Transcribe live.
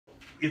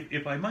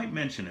if I might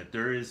mention it,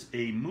 there is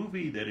a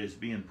movie that is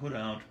being put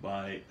out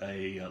by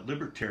a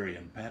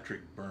libertarian,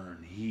 Patrick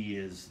Byrne. He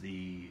is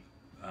the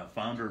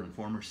founder and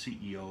former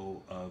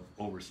CEO of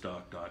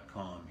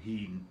Overstock.com.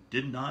 He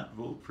did not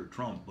vote for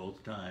Trump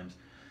both times,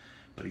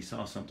 but he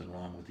saw something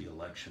wrong with the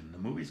election. The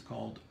movie's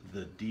called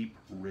The Deep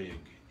Rig,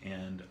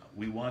 and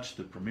we watched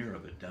the premiere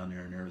of it down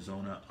there in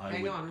Arizona.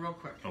 Hang on real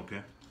quick.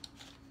 Okay.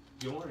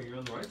 You're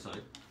on the right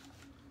side.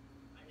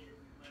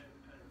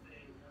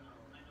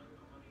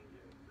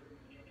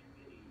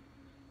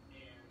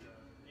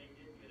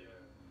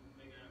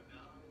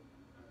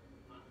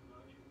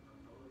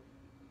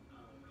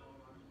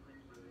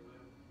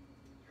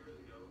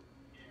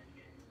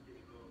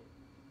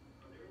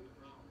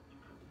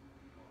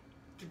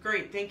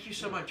 Great, thank you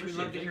so much. We'd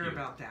love to hear you.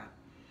 about that.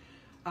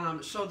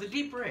 So the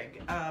deep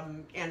rig,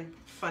 and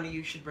funny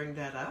you should bring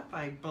that up.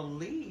 I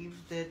believe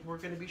that we're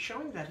going to be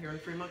showing that here in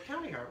Fremont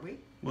County, aren't we?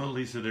 Well,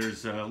 Lisa,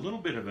 there's a little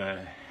bit of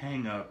a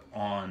hang-up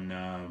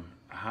on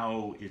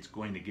how it's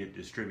going to get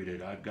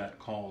distributed. I've got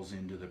calls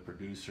into the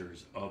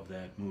producers of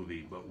that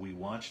movie, but we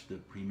watched the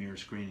premiere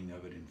screening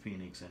of it in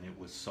Phoenix, and it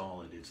was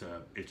solid. It's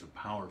a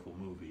powerful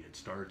movie. It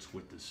starts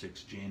with the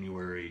 6th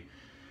January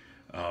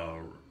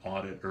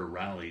audit or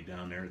rally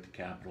down there at the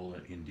Capitol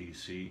in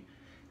D.C.,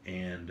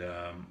 and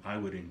I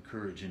would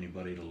encourage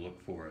anybody to look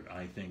for it.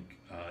 I think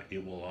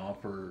it will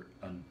offer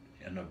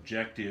an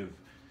objective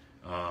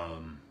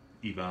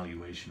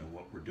evaluation of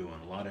what we're doing.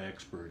 A lot of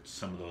experts,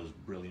 some of those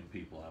brilliant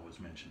people I was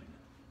mentioning.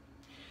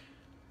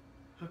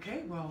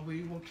 Okay, well,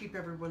 we will keep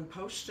everyone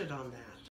posted on that.